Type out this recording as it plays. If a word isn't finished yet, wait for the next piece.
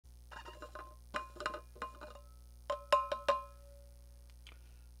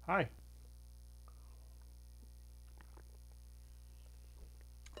Hi.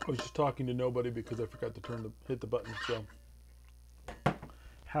 I was just talking to nobody because I forgot to hit the button. So,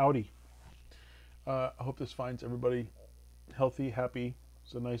 howdy. I hope this finds everybody healthy, happy.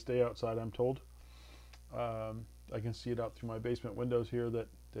 It's a nice day outside, I'm told. I can see it out through my basement windows here that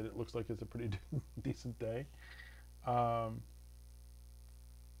it looks like it's a pretty decent day. Um,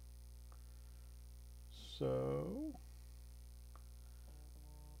 so,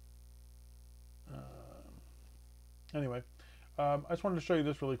 uh, anyway, I just wanted to show you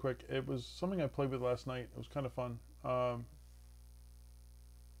this really quick. It was something I played with last night. It was kind of fun.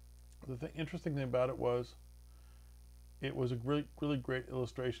 Interesting thing about it was a really great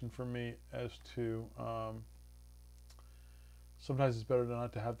illustration for me as to sometimes it's better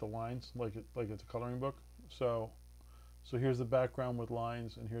not to have the lines like it's a coloring book. So here's the background with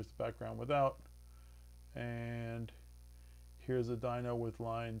lines, and here's the background without, and here's the dyno with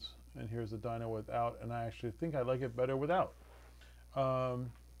lines, and here's the dyno without. And I actually think I like it better without.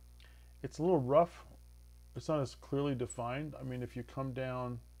 Um, it's a little rough. It's not as clearly defined. I mean, if you come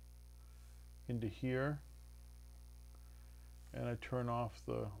down into here and I turn off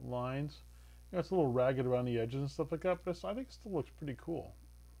the lines, it's a little ragged around the edges and stuff like that, but I think it still looks pretty cool.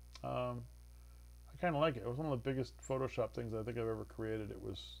 I kind of like it. It was one of the biggest Photoshop things I think I've ever created.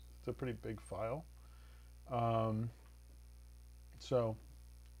 It's a pretty big file. Um, so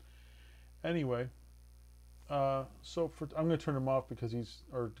anyway, I'm going to turn him off because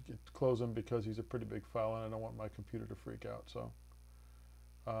close him because he's a pretty big file, and I don't want my computer to freak out. So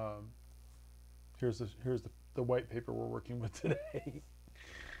um, here's the white paper we're working with today.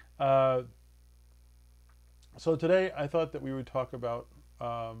 uh, so today I thought that we would talk about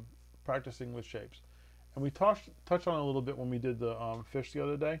practicing with shapes. And we touched on it a little bit when we did the fish the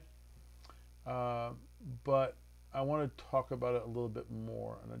other day, uh, but I want to talk about it a little bit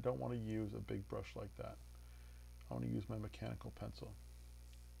more, and I don't want to use a big brush like that. I want to use my mechanical pencil.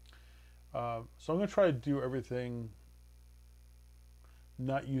 So I'm going to try to do everything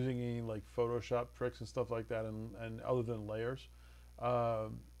not using any like Photoshop tricks and stuff like that, and other than layers,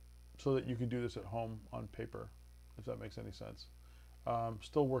 um, so that you can do this at home on paper, if that makes any sense.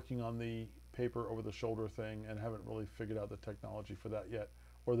 Still working on the paper over the shoulder thing, and haven't really figured out the technology for that yet,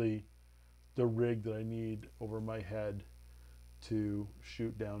 or the rig that I need over my head to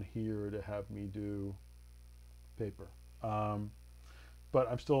shoot down here to have me do paper. Um, but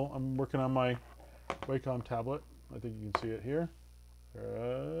I'm working on my Wacom tablet. I think you can see it here.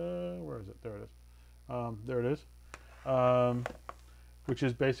 Where is it? There it is. There it is. Um, which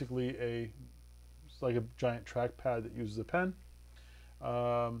is basically it's like a giant trackpad that uses a pen.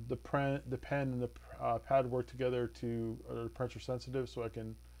 The pen and the pad work together to are pressure sensitive, so I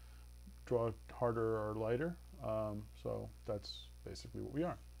can draw harder or lighter. So that's basically what we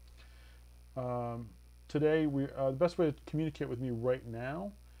are. Today, the best way to communicate with me right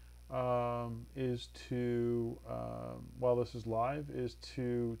now is to, while this is live, is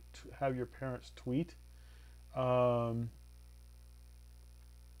to have your parents tweet. Um,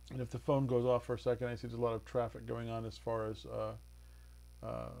 and if the phone goes off for a second, I see there's a lot of traffic going on as far as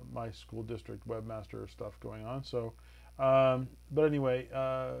my school district webmaster stuff going on. So, but anyway,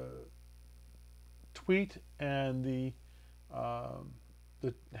 tweet, and the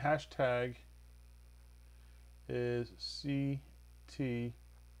hashtag is CT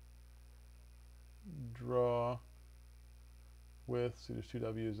draw with, see there's two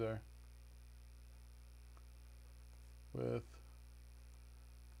W's there, with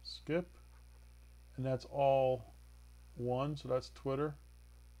Skip, and that's all one, so that's Twitter.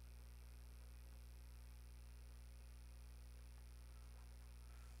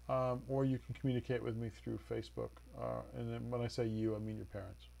 Or you can communicate with me through Facebook, and then when I say you, I mean your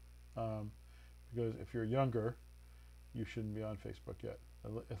parents, because if you're younger, you shouldn't be on Facebook yet.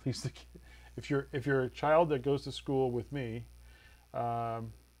 At least if you're a child that goes to school with me,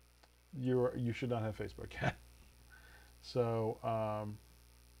 um, you should not have Facebook yet. So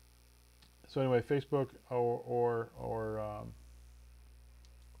so anyway, Facebook or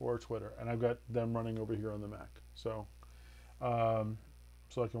Twitter, and I've got them running over here on the Mac. So um,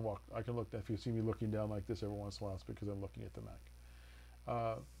 so I can look. If you see me looking down like this every once in a while, it's because I'm looking at the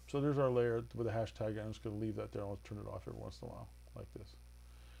Mac. So there's our layer with a hashtag. I'm just going to leave that there. I'll turn it off every once in a while, like this.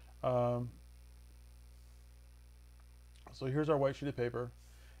 So here's our white sheet of paper,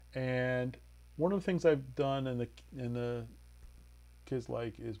 and one of the things I've done in the kids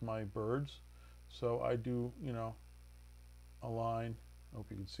like is my birds. So I do, a line. I hope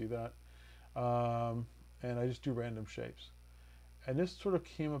you can see that, and I just do random shapes. And this sort of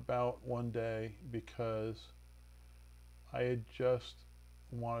came about one day because I had just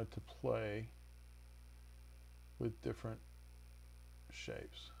wanted to play with different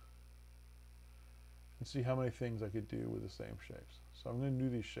shapes and see how many things I could do with the same shapes. So I'm going to do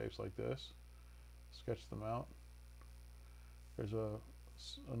these shapes like this, sketch them out. There's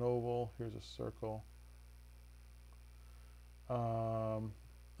an oval, here's a circle.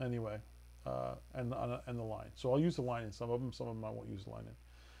 Anyway, and the line. So I'll use the line in some of them I won't use the line in.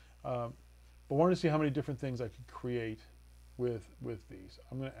 But I wanted to see how many different things I could create with these.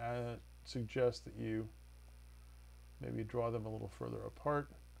 I'm going to suggest that you maybe draw them a little further apart,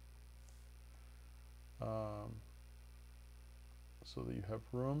 so that you have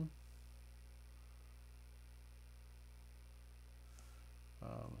room.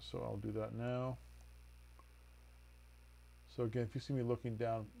 So I'll do that now. So again, if you see me looking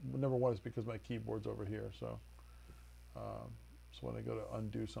down, number one is because my keyboard's over here. So so when I go to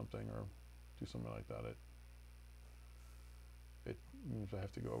undo something or do something like that, it means I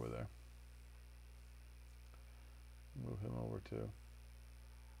have to go over there. Move him over too.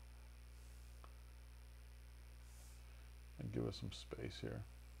 And give us some space here.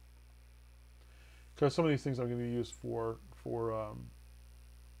 Because some of these things I'm going to use for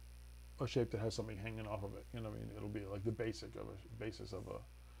a shape that has something hanging off of it. You know what I mean? It'll be like the basis of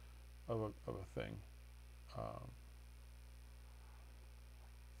a thing.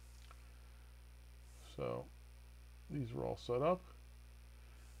 So these are all set up.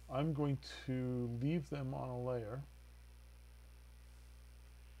 I'm going to leave them on a layer.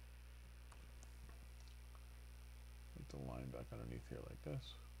 Put the line back underneath here like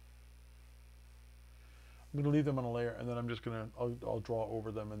this. I'm going to leave them on a layer, and then I'm just going to, I'll draw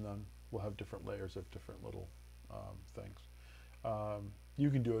over them, and then we'll have different layers of different little things. You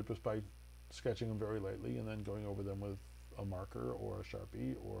can do it just by sketching them very lightly and then going over them with a marker or a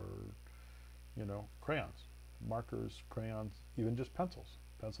Sharpie or, you know, crayons. Markers, crayons, even just pencils.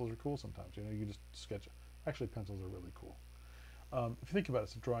 Pencils are cool sometimes. You know, you can just sketch. Actually, pencils are really cool. If you think about it,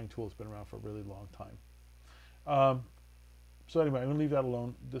 it's a drawing tool that's been around for a really long time. So anyway, I'm going to leave that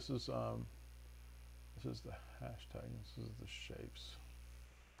alone. This is the hashtag. This is the shapes.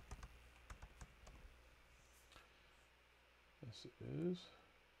 This is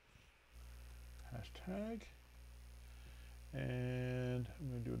hashtag. And I'm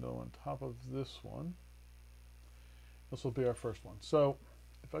going to do another on top of this one. This will be our first one. So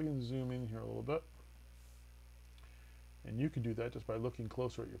if I can zoom in here a little bit, and you can do that just by looking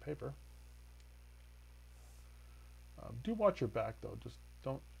closer at your paper. Do watch your back though. Just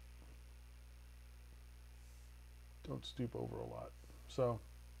don't stoop over a lot. So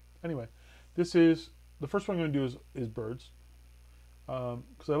anyway, this is the first one I'm going to do is birds,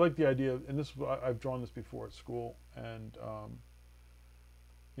 because I like the idea of, and this I've drawn this before at school, and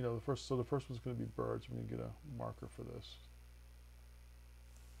you know, the first one's going to be birds. I'm going to get a marker for this.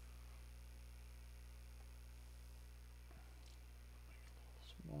 Make it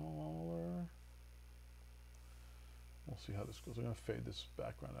a little smaller. We'll see how this goes. I'm going to fade this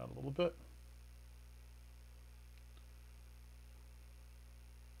background out a little bit.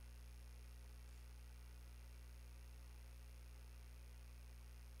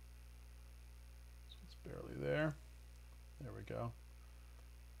 So it's barely there. There we go.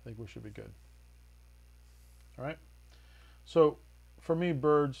 I think we should be good. All right. So for me,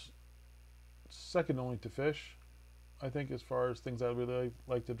 birds, second only to fish, I think, as far as things I really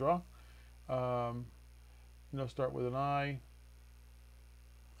like to draw. You know, start with an eye.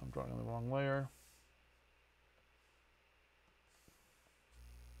 I'm drawing on the wrong layer.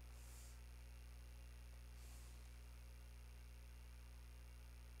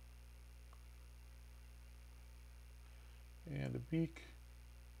 And a beak.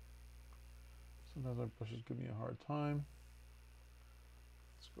 Sometimes my brushes give me a hard time.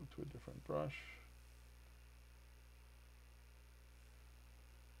 Let's go to a different brush.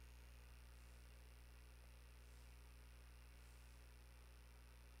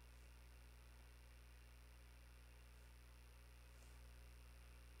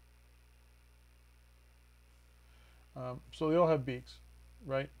 So they all have beaks,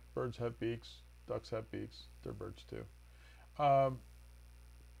 right? Birds have beaks, ducks have beaks, they're birds too. So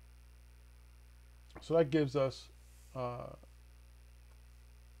that gives us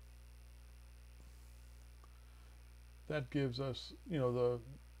you know, the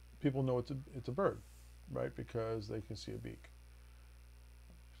people know it's a bird, right? Because they can see a beak.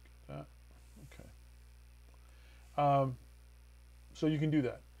 Just get that. Okay. So you can do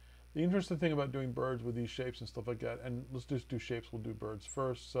that. The interesting thing about doing birds with these shapes and stuff like that, and let's just do shapes, we'll do birds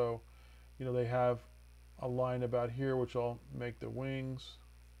first. So, you know, they have a line about here, which I'll make the wings.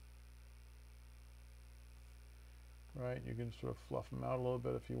 right? You can sort of fluff them out a little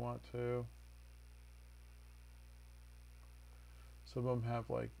bit if you want to. Some of them have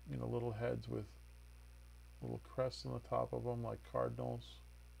like, you know, little heads with little crests on the top of them, like cardinals.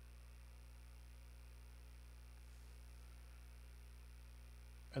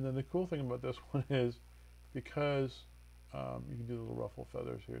 And then the cool thing about this one is because you can do little ruffle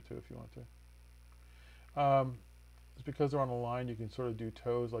feathers here too if you want to. It's because they're on a line, you can sort of do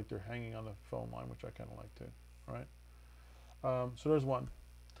toes like they're hanging on the phone line, which I kind of like too. All right. So there's one.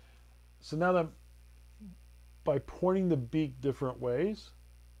 So now that by pointing the beak different ways,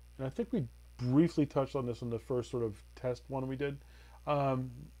 and I think we briefly touched on this in the first sort of test one we did,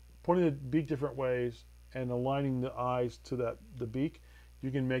 pointing the beak different ways and aligning the eyes to the beak,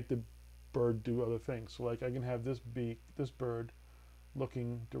 you can make the bird do other things. So like I can have this bird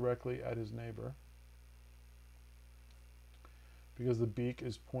looking directly at his neighbor because the beak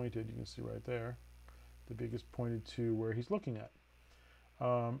is pointed, you can see right there, the beak is pointed to where he's looking at.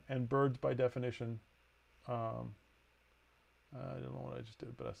 And birds by definition, I don't know what I just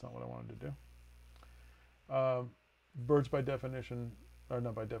did, but that's not what I wanted to do. Birds by definition, or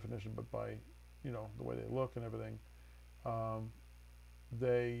not by definition, but by, you know, the way they look and everything,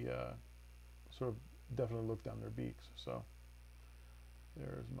 they sort of definitely look down their beaks. So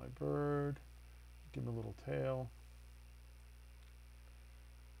there's my bird. Give him a little tail.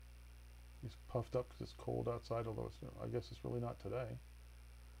 He's puffed up because it's cold outside, although it's, you know, I guess it's really not today.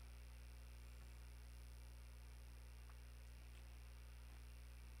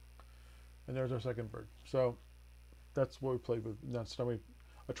 And there's our second bird. So that's what we played with. That's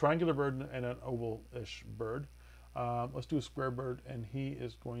a triangular bird and an oval-ish bird. Let's do a square bird, and he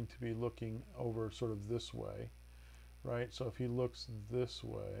is going to be looking over sort of this way, right? So if he looks this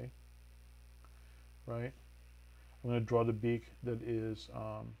way, right, I'm going to draw the beak that is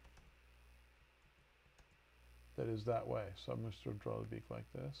that way. So I'm going to sort of draw the beak like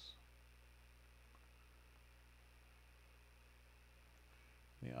this.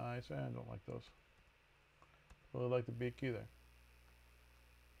 The eyes, I don't like those. Really like the beak either.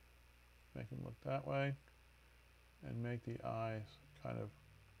 Make him look that way, and make the eyes kind of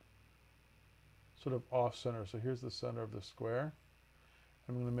sort of off center. So here's the center of the square.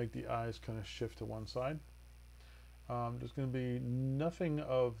 I'm going to make the eyes kind of shift to one side. There's going to be nothing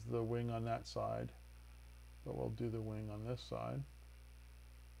of the wing on that side, but we'll do the wing on this side.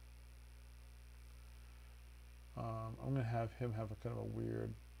 I'm going to have him have a kind of a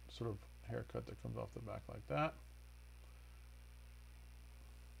weird sort of haircut that comes off the back like that.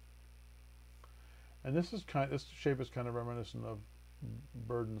 And this shape is kind of reminiscent of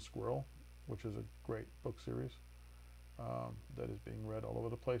Bird and Squirrel, which is a great book series that is being read all over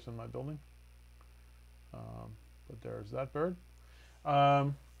the place in my building. But there's that bird.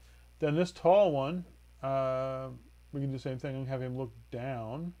 Then this tall one, we can do the same thing and have him look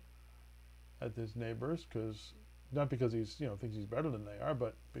down at his neighbors, because not because he's, you know, thinks he's better than they are,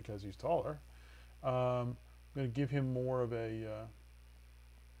 but because he's taller. I'm going to give him more of a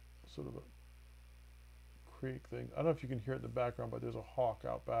sort of a creek thing. I don't know if you can hear it in the background, but there's a hawk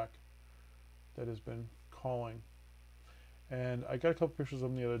out back that has been calling. And I got a couple pictures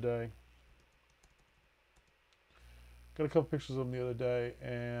of him the other day.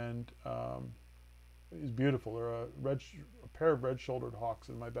 And he's beautiful. There are a pair of red-shouldered hawks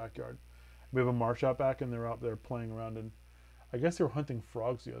in my backyard. We have a marsh out back, and they're out there playing around. And I guess they were hunting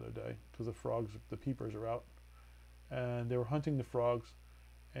frogs the other day because the peepers are out, and they were hunting the frogs.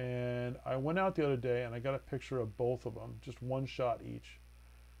 And I went out the other day, and I got a picture of both of them, just one shot each.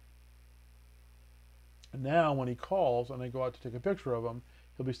 And now when he calls and I go out to take a picture of him,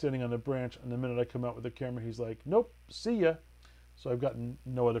 he'll be standing on a branch, and the minute I come out with the camera, he's like, nope, see ya. So I've gotten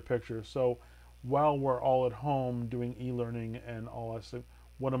no other pictures. So while we're all at home doing e-learning and all that,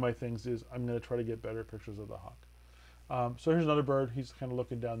 one of my things is I'm going to try to get better pictures of the hawk. So here's another bird. He's kind of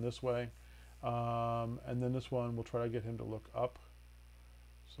looking down this way. And then this one, we'll try to get him to look up.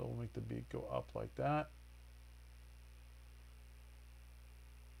 So we'll make the beak go up like that.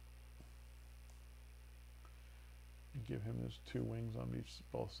 Give him his two wings on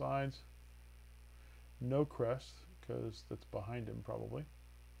both sides. No crest, because that's behind him probably.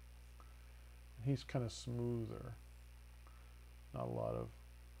 And he's kind of smoother. Not a lot of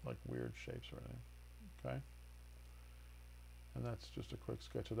like weird shapes or anything. Okay. And that's just a quick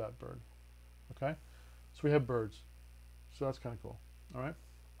sketch of that bird. Okay. So we have birds. So that's kind of cool. All right.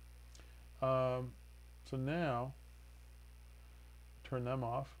 So now, turn them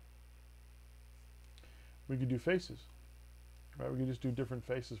off. We could do faces, right? We could just do different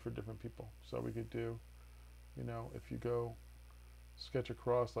faces for different people. So we could do, you know, if you go sketch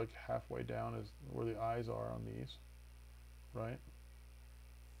across like halfway down is where the eyes are on these. right?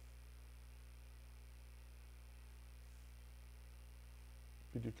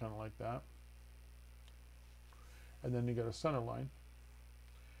 You do kind of like that. And then you got a center line.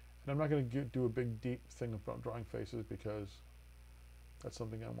 And I'm not going to do a big deep thing about drawing faces because that's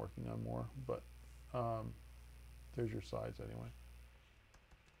something I'm working on more, but there's your sides anyway.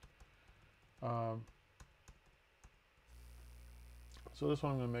 So this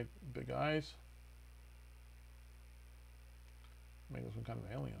one I'm going to make big eyes. Make this one kind of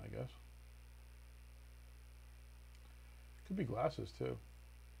alien, I guess. Could be glasses too.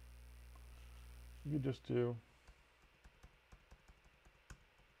 You could just do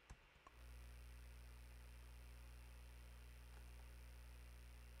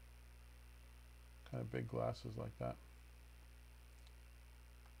kind of big glasses like that.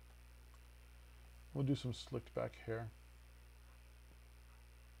 We'll do some slicked back hair.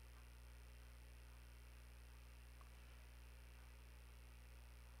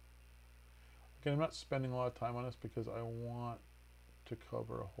 Again, I'm not spending a lot of time on this because I want to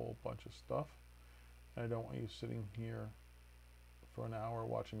cover a whole bunch of stuff. And I don't want you sitting here for an hour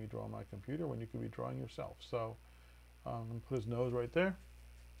watching me draw on my computer when you could be drawing yourself. So I'm going to put his nose right there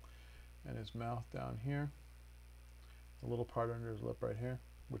and his mouth down here. A little part under his lip right here,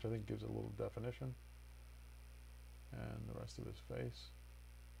 which I think gives it a little definition. And the rest of his face.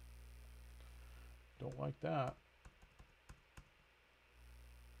 Don't like that.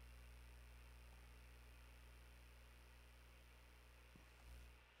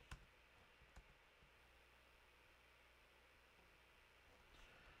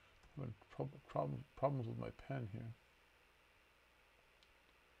 I'm having problems with my pen here.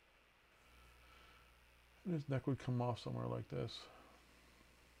 And his neck would come off somewhere like this.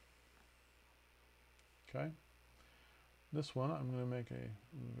 Okay. This one, I'm going to make a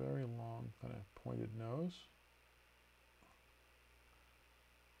very long kind of pointed nose.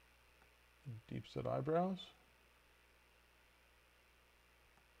 Deep set eyebrows.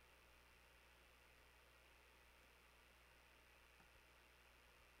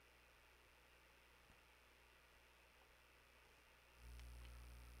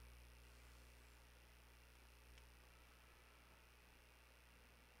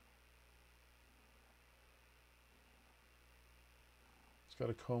 It's got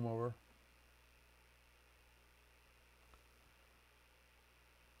a comb over.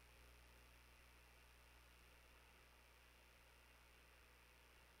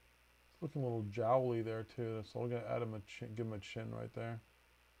 It's looking a little jowly there too, so I'm going to add him a chin, give him a chin right there.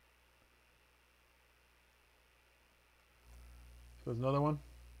 So there's another one.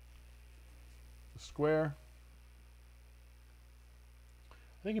 The square. I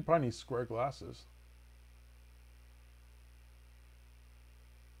think you probably need square glasses.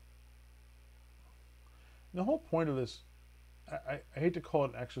 And the whole point of this, I hate to call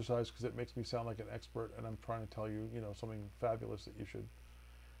it an exercise because it makes me sound like an expert and I'm trying to tell you, something fabulous that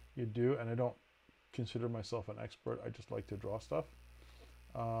you do, and I don't consider myself an expert. I just like to draw stuff.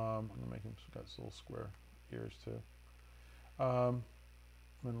 I'm going to make him got this little square ears too. And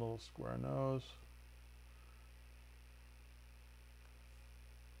a little square nose.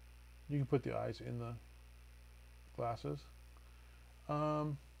 You can put the eyes in the glasses.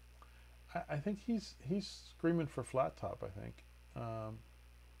 I think he's screaming for flat top, I think.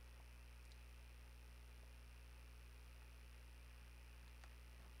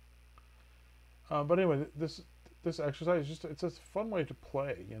 But anyway, this exercise is it's a fun way to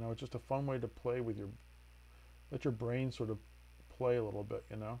play. It's just a fun way to play with let your brain sort of play a little bit.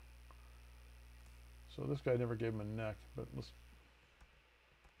 So this guy never gave him a neck, but let's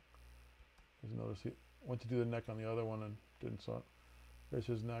notice he went to do the neck on the other one and didn't. So there's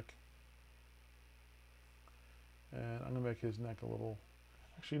his neck. And I'm going to make his neck a little...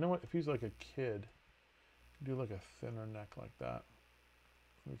 Actually, you know what? If he's like a kid, do like a thinner neck like that.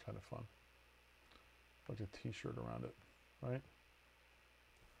 It'd be kind of fun. Like a t-shirt around it, right?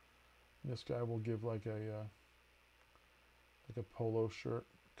 And this guy will give like a polo shirt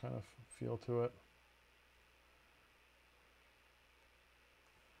kind of feel to it.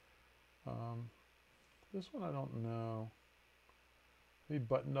 This one I don't know. Maybe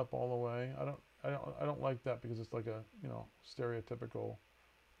buttoned up all the way. I don't like that because it's like a stereotypical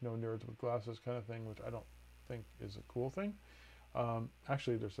nerds with glasses kind of thing, which I don't think is a cool thing.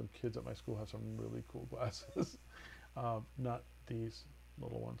 Actually, there's some kids at my school have some really cool glasses. Not these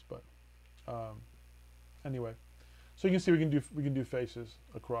little ones, but anyway. So you can see we can do faces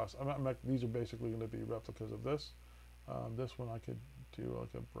across. These are basically going to be replicas of this. This one I could do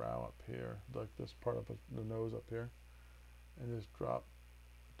like a brow up here, like this part of the nose up here, and just drop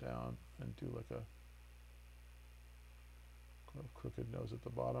down and do like crooked nose at the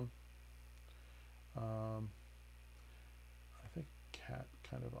bottom. I think cat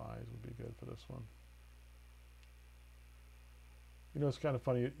kind of eyes would be good for this one. You know, it's kind of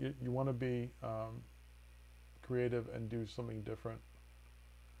funny. You want to be creative and do something different.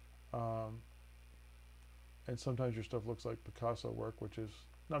 And sometimes your stuff looks like Picasso work, which is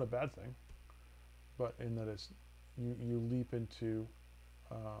not a bad thing, but in that it's you leap into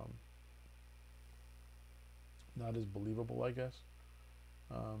not as believable, I guess,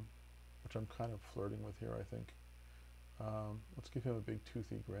 which I'm kind of flirting with here, I think. Let's give him a big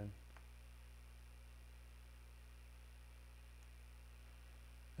toothy grin.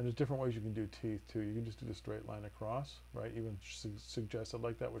 And there's different ways you can do teeth too. You can just do the straight line across, right? Even suggested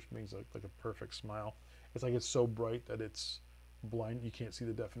like that, which means like a perfect smile. It's like it's so bright that it's blind. You can't see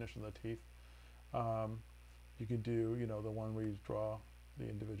the definition of the teeth. You can do, you know, the one where you draw the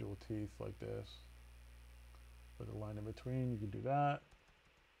individual teeth like this with a line in between. You can do that.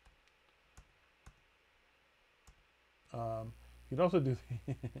 You can also do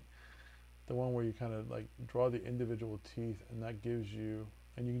the one where you kind of like draw the individual teeth, and that gives you,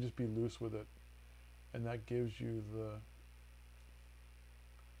 and you can just be loose with it, and that gives you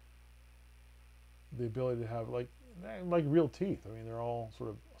the ability to have like real teeth. I mean, they're all sort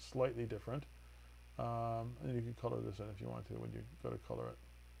of slightly different. And you can color this in if you want to when you go to color it.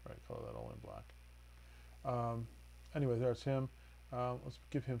 Right, color that all in black. Anyway, there's him. Let's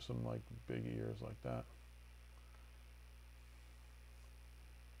give him some like big ears like that.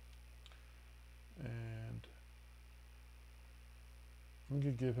 And I'm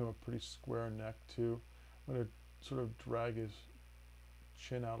going to give him a pretty square neck too. I'm going to sort of drag his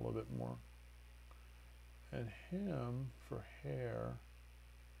chin out a little bit more. And him, for hair,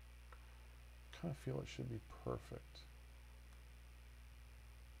 I kind of feel it should be perfect.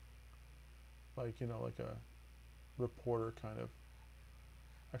 Like, you know, like a reporter kind of.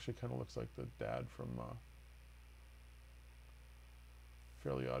 Actually kind of looks like the dad from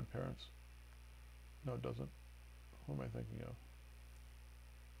Fairly Odd Parents. No, it doesn't. Who am I thinking of?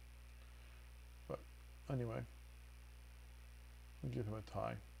 But anyway, I'll give him a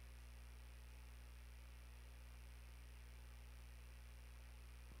tie.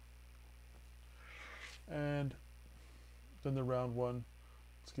 And then the round one,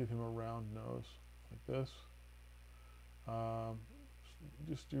 let's give him a round nose like this.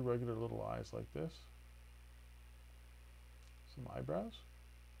 Just do regular little eyes like this. Some eyebrows.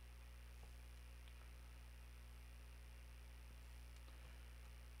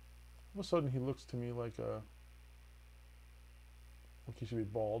 All of a sudden he looks to me like he should be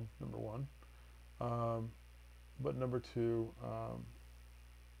bald, number one. But number two,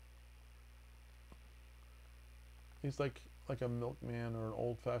 he's like a milkman or an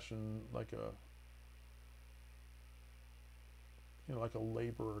old-fashioned, like a, you know, like a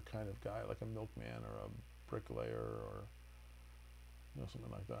laborer kind of guy, like a milkman or a bricklayer or, you know,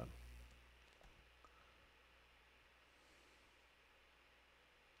 something like that.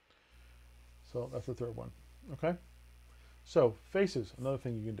 So that's the third one. Okay. So faces, another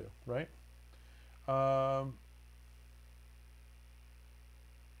thing you can do, right? Let's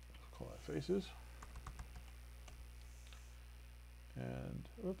call that faces. And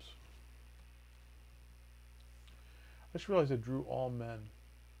oops. I just realized I drew all men.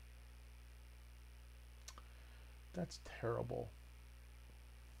 That's terrible.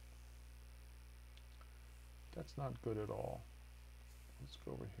 That's not good at all. Let's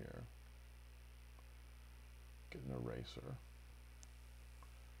go over here. Get an eraser.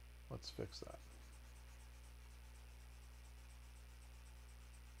 Let's fix that.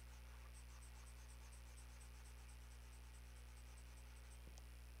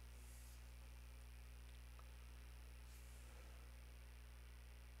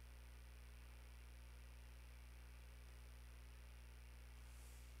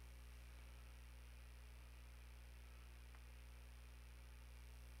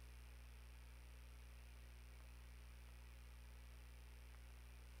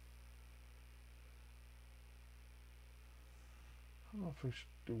 I don't know if we should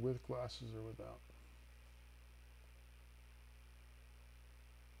do with glasses or without.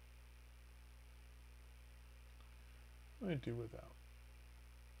 Let me do without.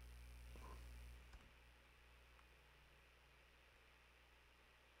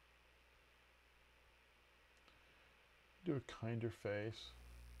 Do a kinder face.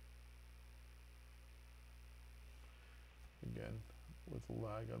 Again, with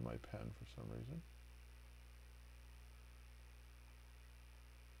lag on my pen for some reason.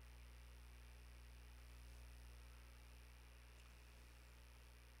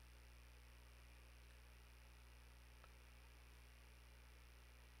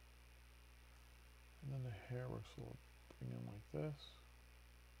 there. We're sort of putting in like this.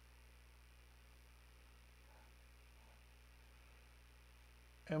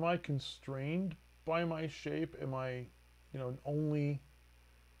 Am I constrained by my shape? Am I, only,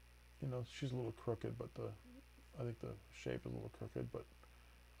 she's a little crooked, but I think the shape is a little crooked, but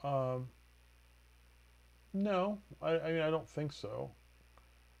no, I mean, I don't think so.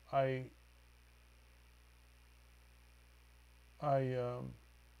 I I'm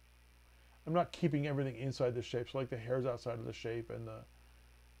not keeping everything inside the shape. So like the hair's outside of the shape, and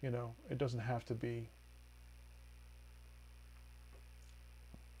it doesn't have to be.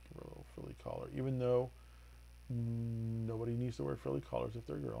 Give her a little frilly collar, even though nobody needs to wear frilly collars if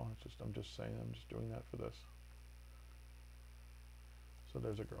they're a girl. I'm just saying, I'm just doing that for this. So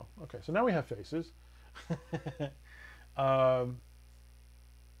there's a girl. Okay, so now we have faces.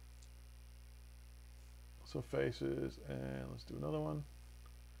 So faces, and let's do another one.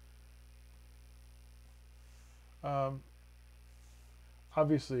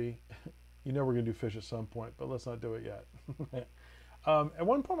 Obviously, we're going to do fish at some point, but let's not do it yet. At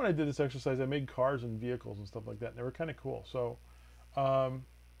one point when I did this exercise, I made cars and vehicles and stuff like that, and they were kind of cool. So I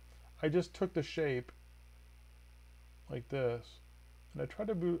just took the shape like this, and I tried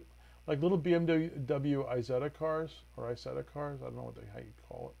to do like little BMW Isetta cars, or Isetta cars. I don't know how you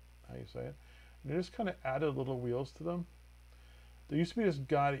call it, how you say it. And I just kind of added little wheels to them. There used to be this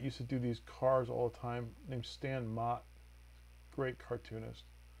guy that used to do these cars all the time named Stan Mott, great cartoonist.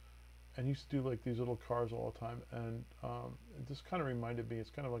 And he used to do like these little cars all the time. And it just kind of reminded me,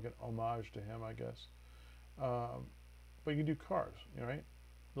 it's kind of like an homage to him, I guess. But you can do cars, right?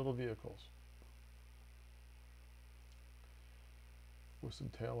 Little vehicles. With some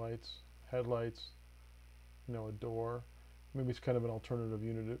taillights, headlights, a door. Maybe it's kind of an alternative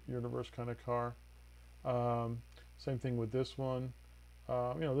universe kind of car. Same thing with this one.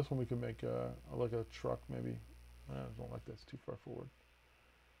 This one we could make like a truck maybe. I don't like that, it's too far forward.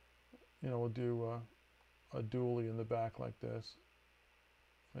 We'll do a dually in the back like this.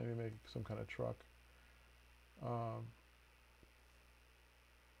 Maybe make some kind of truck.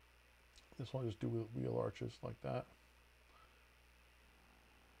 This one, just do wheel arches like that.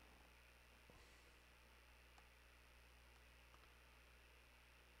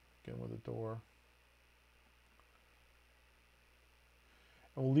 Again with a door.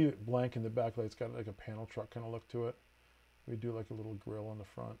 And we'll leave it blank in the back, like it's got like a panel truck kind of look to it. We do like a little grill on the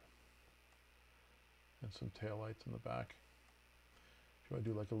front. And some tail lights in the back. If you want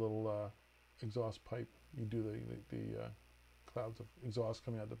to do like a little exhaust pipe, you do the clouds of exhaust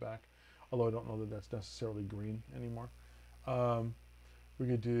coming out the back. Although I don't know that that's necessarily green anymore. We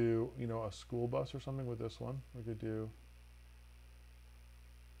could do, a school bus or something with this one. We could do,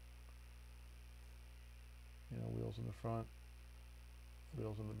 wheels in the front,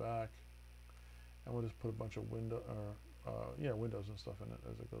 wheels in the back, and we'll just put a bunch of windows and stuff in it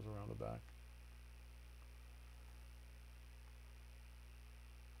as it goes around the back.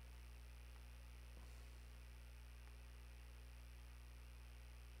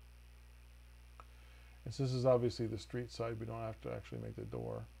 And since this is obviously the street side, we don't have to actually make the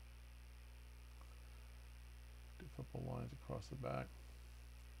door. Do a couple lines across the back.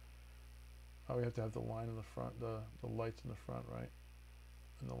 Oh, we have to have the line in the front, the lights in the front, right?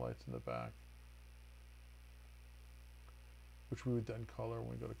 And the lights in the back. Which we would then color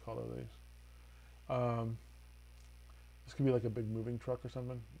when we go to color these. This could be like a big moving truck or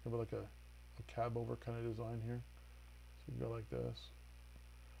something. Maybe like a cab over kind of design here. So you can go like this.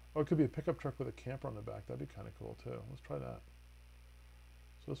 Or it could be a pickup truck with a camper on the back. That'd be kind of cool too. Let's try that.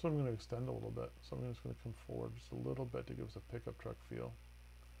 So this one I'm going to extend a little bit. So I'm just going to come forward just a little bit to give us a pickup truck feel.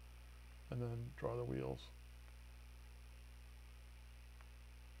 And then draw the wheels.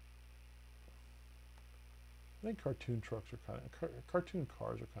 I think cartoon trucks are cartoon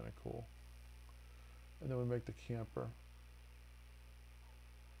cars are kind of cool. And then we make the camper.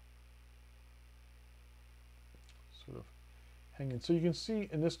 Sort of hanging. So you can see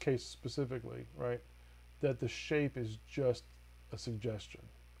in this case specifically, right, that the shape is just a suggestion,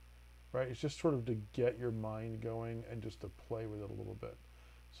 right? It's just sort of to get your mind going and just to play with it a little bit.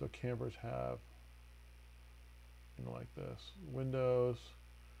 So campers have, like this, windows,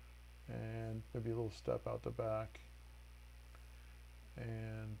 and maybe a little step out the back,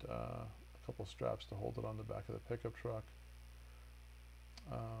 and a couple straps to hold it on the back of the pickup truck.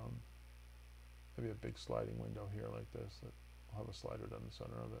 Maybe a big sliding window here like this that will have a slider down the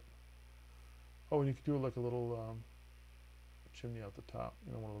center of it. Oh, and you could do like a little chimney out the top,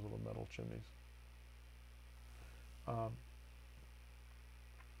 one of those little metal chimneys.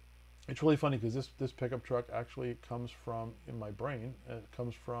 It's really funny because this pickup truck actually comes from, in my brain, it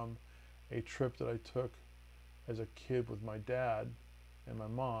comes from a trip that I took as a kid with my dad and my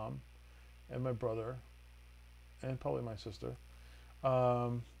mom and my brother and probably my sister.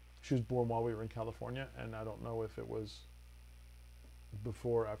 She was born while we were in California, and I don't know if it was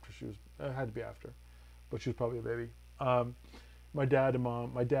before or after she was. It had to be after, but she was probably a baby. My dad and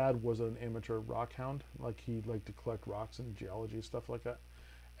mom. My dad was an amateur rock hound. Like he liked to collect rocks and geology and stuff like that.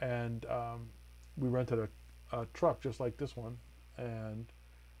 And we rented a truck just like this one, and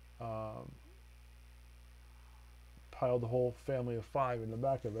um, piled the whole family of 5 in the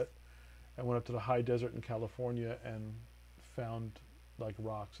back of it, and went up to the high desert in California and found like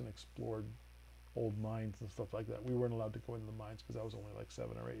rocks and explored old mines and stuff like that. We weren't allowed to go into the mines because I was only like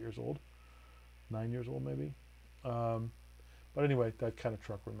 7 or 8 years old, 9 years old maybe. But anyway, that kind of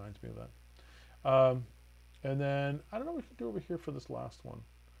truck reminds me of that. And then I don't know what we can do over here for this last one.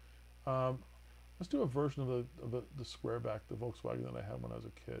 Let's do a version of the squareback, the Volkswagen that I had when I was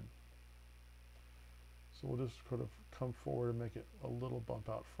a kid. So we'll just sort of come forward and make it a little bump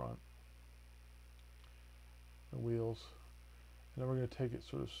out front. The wheels. And then we're going to take it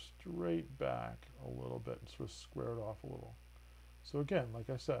sort of straight back a little bit and sort of square it off a little. So again, like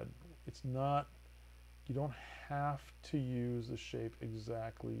I said, it's not, you don't have to use the shape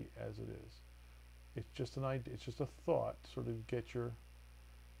exactly as it is. It's just an idea, it's just a thought, sort of get your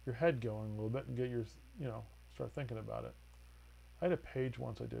head going a little bit and get your, start thinking about it. I had a page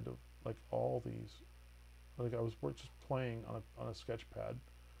once I did of like all these, like I was just playing on a sketch pad,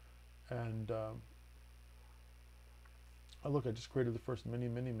 and I just created the first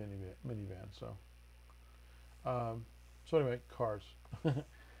minivan. So anyway, cars.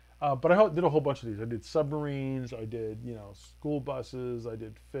 But I did a whole bunch of these. I did submarines. I did school buses. I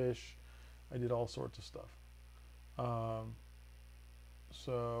did fish. I did all sorts of stuff.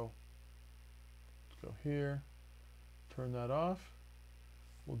 So let's go here. Turn that off.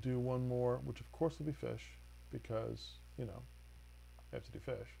 We'll do one more, which of course will be fish, because I have to do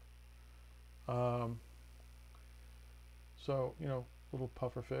fish. So, little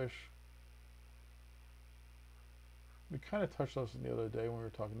puffer fish. We kind of touched on this the other day when we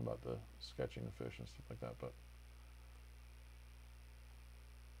were talking about the sketching the fish and stuff like that, but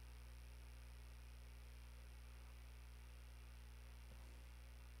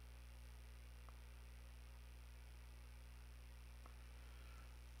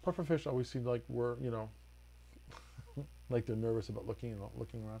puffer fish always seem like like they're nervous about looking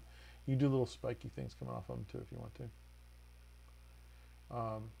around. You do little spiky things coming off of them too if you want to.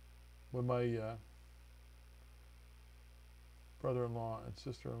 When my brother-in-law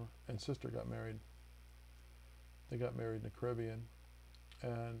and sister got married, they got married in the Caribbean,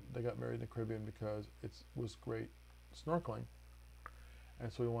 and they got married in the Caribbean because it was great snorkeling,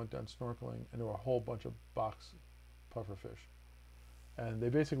 and so we went down snorkeling, and there were a whole bunch of box puffer fish, and they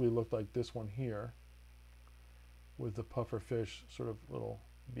basically looked like this one here, with the puffer fish sort of little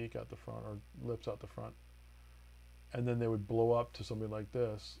beak out the front or lips out the front. And then they would blow up to something like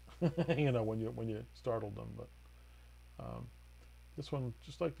this, when you startled them. But this one,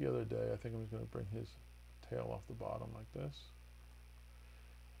 just like the other day, I think I'm just going to bring his tail off the bottom like this.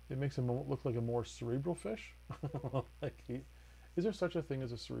 It makes him look like a more cerebral fish. Is there such a thing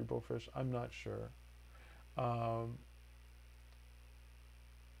as a cerebral fish? I'm not sure. Let's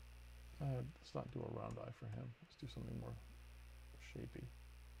not do a round eye for him. Let's do something more shapy.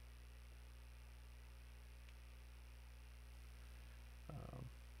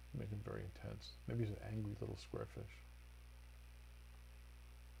 Make him very intense. Maybe he's an angry little square fish.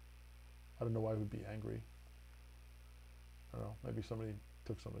 I don't know why he would be angry. I don't know. Maybe somebody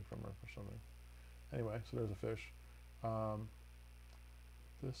took something from her or something. Anyway, so there's a fish.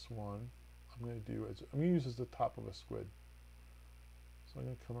 This one I'm going to use as the top of a squid. So I'm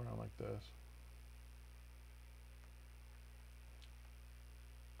going to come around like this.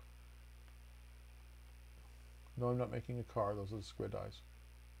 No, I'm not making a car. Those are the squid eyes.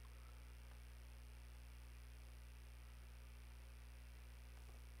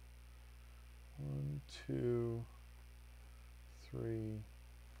 One, 2, 3,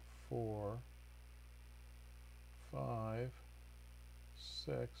 4, 5,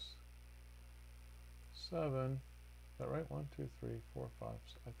 6, 7. Is that right? 1, 2, 3, 4, 5. I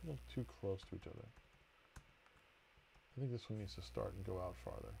think I'm too close to each other. I think this one needs to start and go out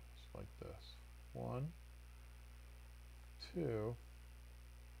farther. It's like this. 1, 2,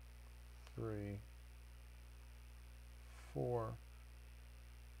 3, 4,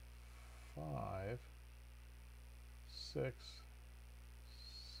 5, 6,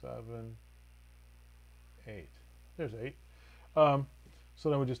 7, 8. There's 8. So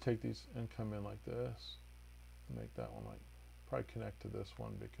then we just take these and come in like this. Make that one probably connect to this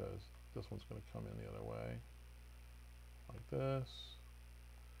one because this one's going to come in the other way. like this.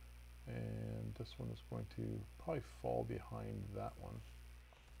 And this one is going to probably fall behind that one.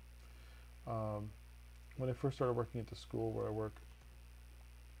 When I first started working at the school where I work,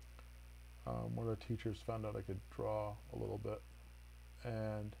 one of the teachers found out I could draw a little bit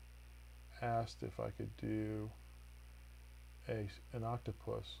and asked if I could do an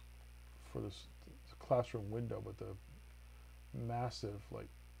octopus for this classroom window, but the massive, like,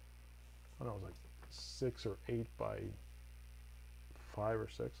 I don't know, it was like 6 or 8 by 5 or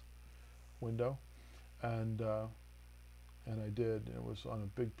 6 window, and I did. And it was on a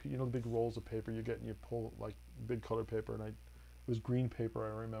big, the big rolls of paper you get, and you pull like big colored paper, and it was green paper,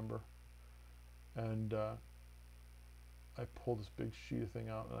 I remember, and I pulled this big sheet of thing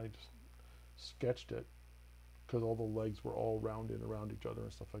out, and I just sketched it because all the legs were all rounded around each other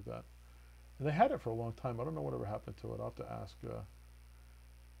and stuff like that. And they had it for a long time. I don't know whatever happened to it. I'll have to ask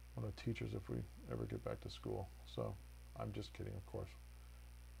one of the teachers if we ever get back to school. So I'm just kidding, of course.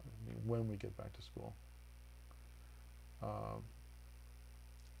 I mean, when we get back to school.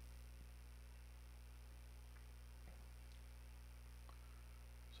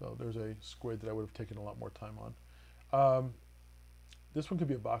 So there's a squid that I would have taken a lot more time on. This one could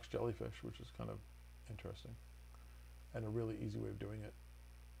be a box jellyfish, which is kind of interesting and a really easy way of doing it.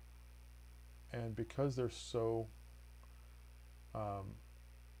 And because they're so,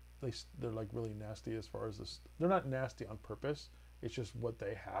 they're like really nasty as far as this. They're not nasty on purpose. It's just what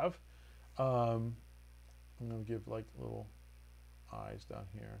they have. I'm going to give like little eyes down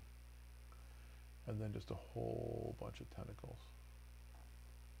here, and then just a whole bunch of tentacles.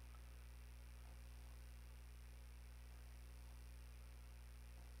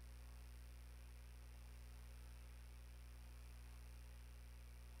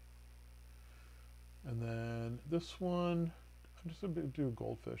 And then this one, I'm just going to do a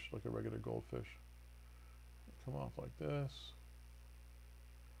goldfish, like a regular goldfish. Come off like this.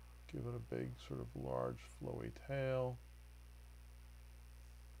 Give it a big, sort of large, flowy tail.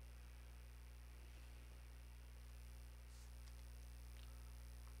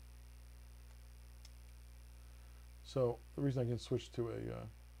 So the reason I can switch to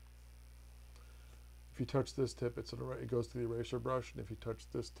if you touch this tip, it goes to the eraser brush, and if you touch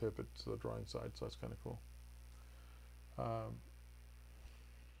this tip, it's the drawing side. So that's kind of cool. I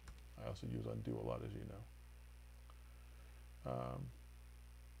also use undo a lot, as you know. I'm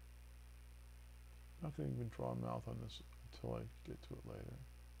not going to even draw a mouth on this until I get to it later.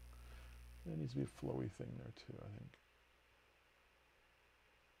 There needs to be a flowy thing there too, I think.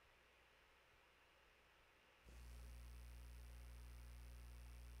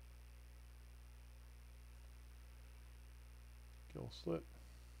 Gill slit.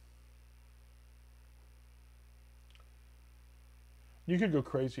 You could go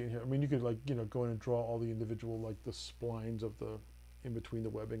crazy in here. I mean, you could go in and draw all the individual, like the splines of the, in between the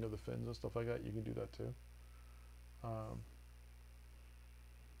webbing of the fins and stuff like that. You can do that too.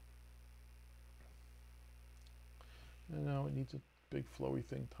 And now it needs a big flowy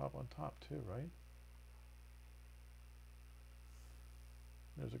thing top on top too, right?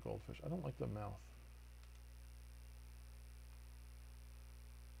 There's a goldfish. I don't like the mouth.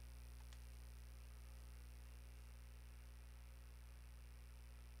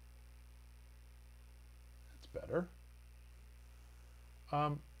 It's better.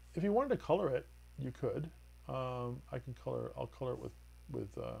 If you wanted to color it, you could. I'll color it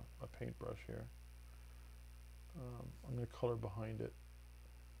with a paintbrush here. I'm going to color behind it.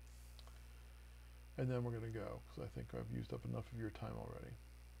 And then we're going to go, because I think I've used up enough of your time already.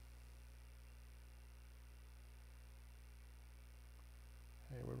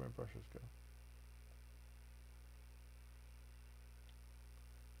 Hey, where'd my brushes go?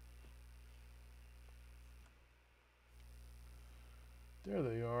 There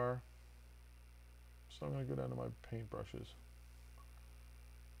they are. So I'm going to go down to my paintbrushes.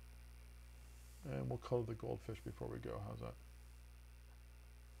 And we'll color the goldfish before we go. How's that?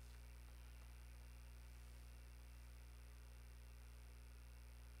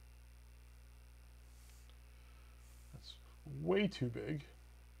 That's way too big.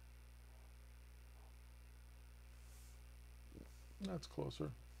 That's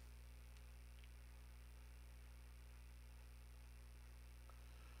closer.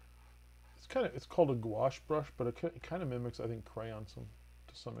 It's called a gouache brush, but it kind of mimics, I think, crayon to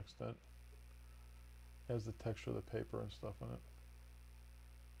some extent. It has the texture of the paper and stuff on it.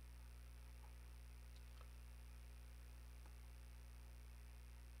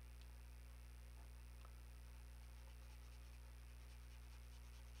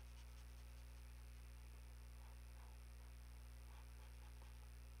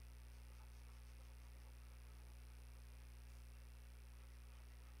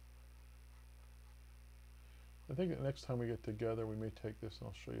 I think the next time we get together, we may take this and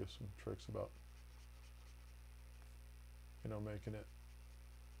I'll show you some tricks about, making it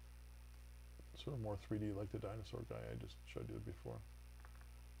sort of more 3D like the dinosaur guy I just showed you before.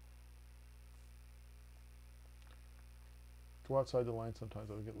 Go outside the line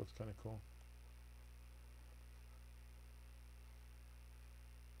sometimes. I think it looks kind of cool.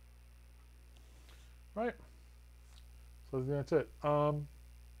 Right. So I think that's it.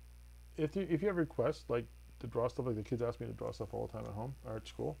 If you have requests like to draw stuff, like the kids ask me to draw stuff all the time at home or at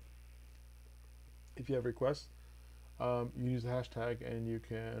school. If you have requests, you use the hashtag and you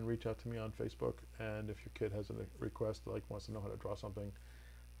can reach out to me on Facebook. And if your kid has a request, like wants to know how to draw something,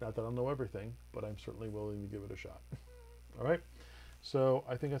 not that I'll know everything, but I'm certainly willing to give it a shot. All right. So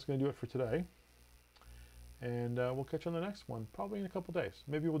I think that's going to do it for today. And we'll catch you on the next one, probably in a couple days.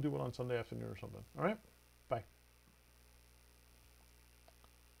 Maybe we'll do one on Sunday afternoon or something. All right. Bye.